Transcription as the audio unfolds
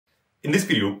In this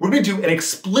video, we're going to do an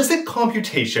explicit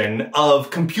computation of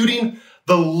computing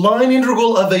the line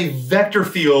integral of a vector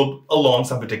field along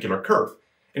some particular curve.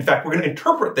 In fact, we're going to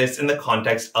interpret this in the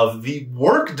context of the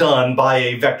work done by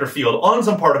a vector field on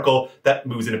some particle that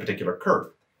moves in a particular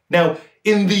curve. Now,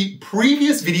 in the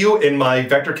previous video in my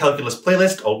vector calculus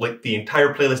playlist, I'll link the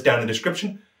entire playlist down in the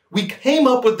description, we came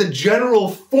up with the general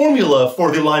formula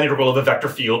for the line integral of a vector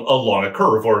field along a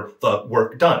curve, or the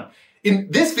work done.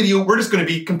 In this video, we're just going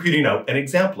to be computing out an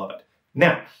example of it.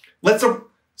 Now,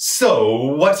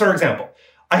 so what's our example?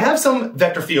 I have some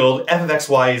vector field f of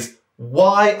xy is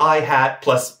yi hat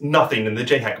plus nothing in the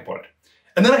j hat component.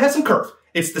 And then I have some curve.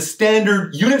 It's the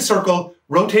standard unit circle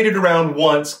rotated around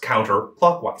once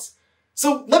counterclockwise.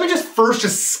 So let me first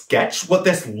sketch what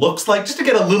this looks like just to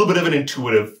get a little bit of an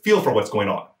intuitive feel for what's going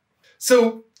on.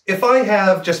 So if I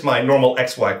have just my normal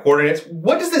xy coordinates,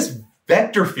 what does this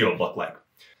vector field look like?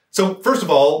 So first of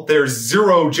all, there's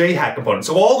 0 j hat component,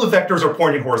 so all the vectors are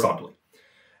pointing horizontally.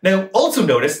 Now, also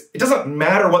notice, it doesn't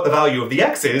matter what the value of the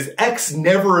x is, x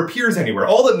never appears anywhere.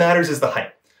 All that matters is the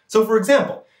height. So for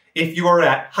example, if you are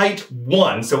at height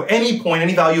 1, so any point,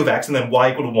 any value of x, and then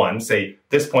y equal to 1, say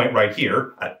this point right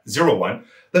here at 0, 1,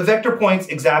 the vector points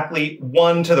exactly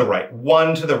 1 to the right,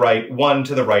 1 to the right, 1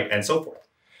 to the right, and so forth.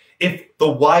 If the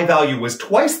y value was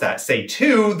twice that, say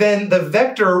 2, then the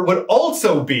vector would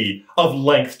also be of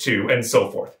length 2, and so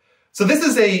forth. So this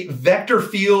is a vector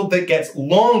field that gets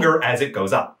longer as it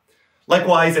goes up.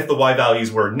 Likewise, if the y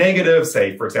values were negative,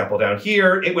 say, for example, down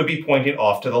here, it would be pointing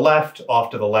off to the left,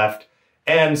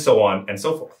 and so on and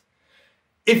so forth.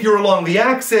 If you're along the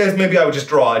axis, maybe I would just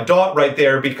draw a dot right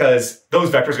there because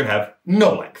those vectors are going to have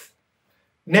no length.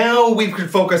 Now we could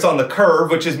focus on the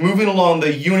curve, which is moving along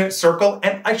the unit circle,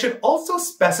 and I should also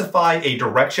specify a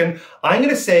direction. I'm going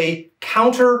to say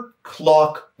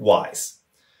counterclockwise.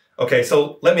 Okay,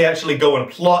 so let me actually go and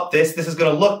plot this. This is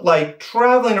going to look like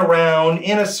traveling around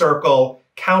in a circle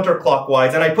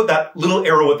counterclockwise, and I put that little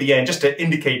arrow at the end just to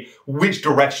indicate which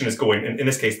direction is going, in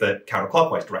this case, the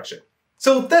counterclockwise direction.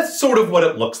 So that's sort of what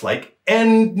it looks like.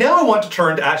 And now I want to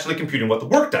turn to actually computing what the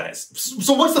work done is.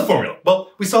 So what's the formula? Well,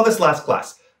 we saw this last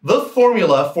class. The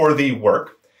formula for the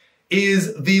work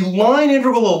is the line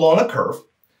integral along a curve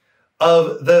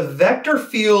of the vector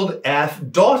field f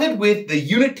dotted with the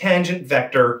unit tangent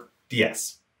vector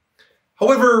ds.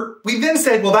 However, we then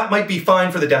said, well, that might be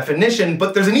fine for the definition,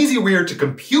 but there's an easy way to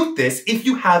compute this if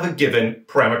you have a given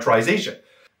parameterization.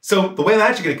 So the way I'm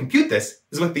actually going to compute this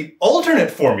is with the alternate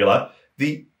formula,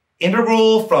 the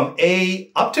integral from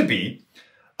a up to b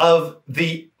of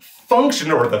the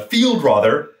function, or the field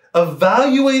rather,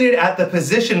 evaluated at the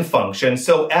position function,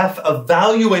 so f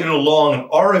evaluated along an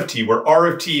r of t, where r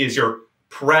of t is your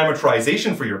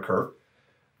parameterization for your curve,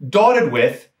 dotted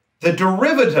with the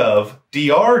derivative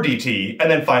dr dt, and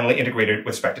then finally integrated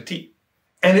with respect to t.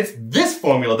 And it's this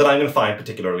formula that I'm going to find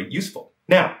particularly useful.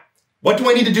 Now, what do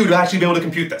I need to do to actually be able to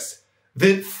compute this?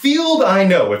 The field I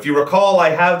know. If you recall,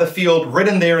 I have the field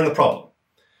written there in the problem.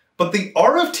 But the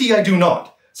r of t I do not.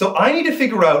 So I need to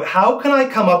figure out how can I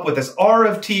come up with this r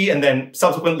of t and then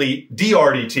subsequently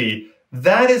dr dt.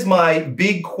 That is my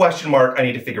big question mark I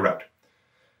need to figure out.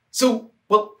 So,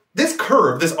 well, this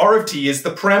curve, this r of t, is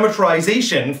the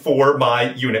parameterization for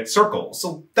my unit circle.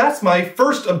 So that's my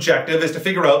first objective, is to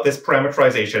figure out this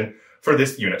parameterization for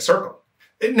this unit circle.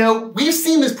 Now, we've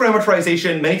seen this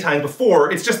parameterization many times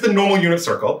before. It's just the normal unit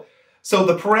circle. So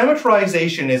the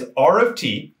parameterization is r of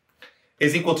t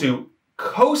is equal to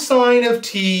cosine of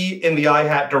t in the I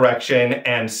hat direction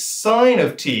and sine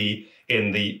of t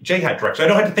in the j hat direction. I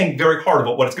don't have to think very hard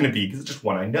about what it's going to be because it's just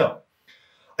one I know.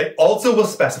 I also will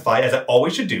specify, as I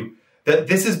always should do, that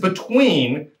this is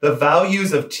between the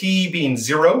values of t being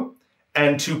 0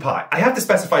 and 2 pi. I have to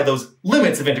specify those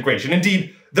limits of integration.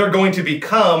 Indeed, they're going to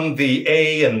become the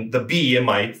a and the b in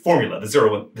my formula, the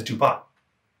 0 and the 2 pi.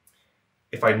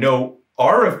 If I know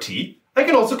r of t, I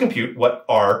can also compute what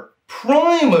r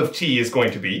prime of t is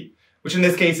going to be, which in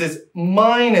this case is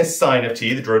minus sine of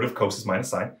t, the derivative of cos is minus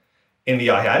sine, in the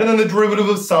I hat, and then the derivative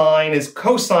of sine is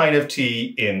cosine of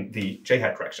t in the j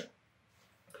hat direction.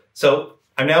 So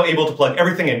I'm now able to plug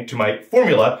everything into my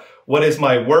formula. What is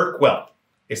my work? Well,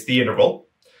 it's the integral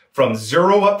from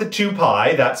 0 up to 2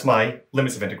 pi, that's my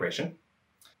limits of integration.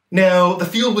 Now, the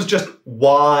field was just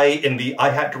y in the I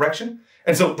hat direction,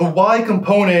 and so the y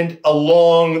component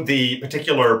along the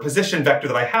particular position vector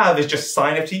that I have is just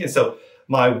sine of t, and so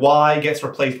my y gets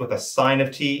replaced with a sine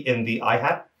of t in the I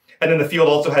hat. And then the field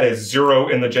also had a 0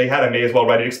 in the j hat. I may as well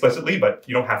write it explicitly, but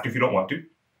you don't have to if you don't want to.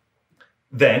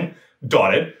 Then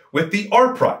dotted with the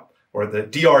r prime, or the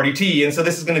dr dt, and so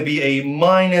this is going to be a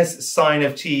minus sine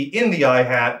of t in the I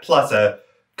hat plus a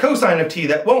cosine of t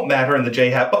that won't matter in the j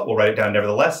hat, but we'll write it down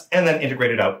nevertheless, and then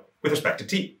integrate it out with respect to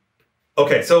t.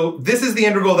 Okay, so this is the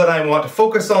integral that I want to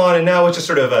focus on, and now it's just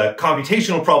sort of a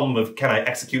computational problem of can I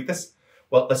execute this?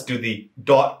 Well, let's do the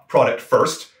dot product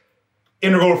first.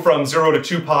 Integral from 0 to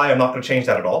 2 pi, I'm not going to change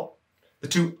that at all. The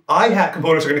two I hat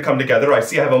components are going to come together. I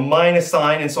see I have a minus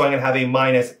sign, and so I'm going to have a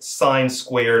minus sine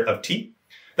squared of t.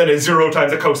 Then a 0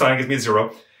 times a cosine gives me a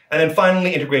 0. And then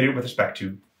finally integrated with respect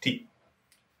to t.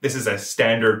 This is a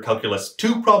standard calculus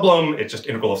 2 problem. It's just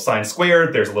integral of sine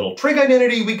squared. There's a little trig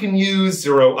identity we can use,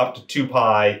 0 up to 2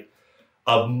 pi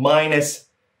of minus,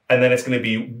 and then it's going to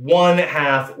be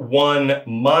 1/2 1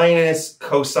 minus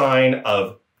cosine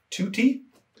of 2t,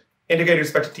 integrated with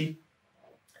respect to t.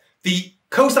 The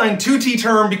cosine 2t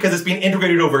term, because it's being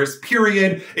integrated over its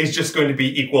period, is just going to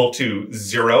be equal to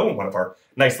 0, one of our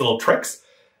nice little tricks.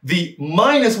 The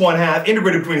minus 1/2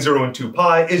 integrated between 0 and 2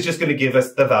 pi is just going to give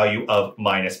us the value of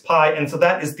minus pi, and so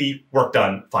that is the work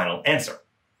done final answer.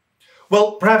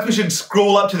 Well, perhaps we should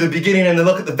scroll up to the beginning and then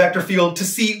look at the vector field to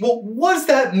see, well, does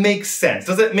that make sense?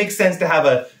 Does it make sense to have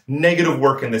a negative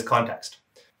work in this context?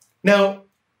 Now,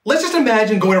 let's just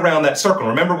imagine going around that circle.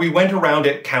 Remember, we went around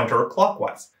it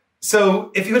counterclockwise.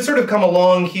 So if you had sort of come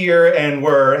along here and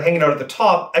were hanging out at the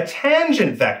top, a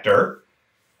tangent vector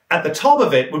at the top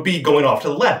of it would be going off to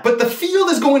the left, but the field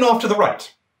is going off to the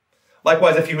right.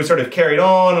 Likewise, if you had sort of carried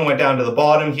on and went down to the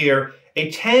bottom here,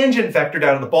 a tangent vector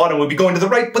down at the bottom would be going to the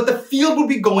right, but the field would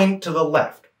be going to the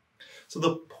left. So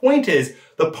the point is,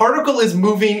 the particle is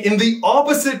moving in the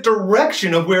opposite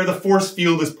direction of where the force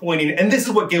field is pointing, and this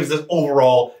is what gives this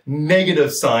overall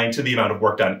negative sign to the amount of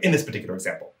work done in this particular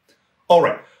example. All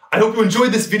right. I hope you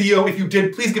enjoyed this video. If you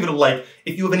did, please give it a like.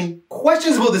 If you have any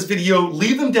questions about this video,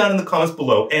 leave them down in the comments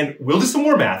below, and we'll do some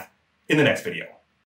more math in the next video.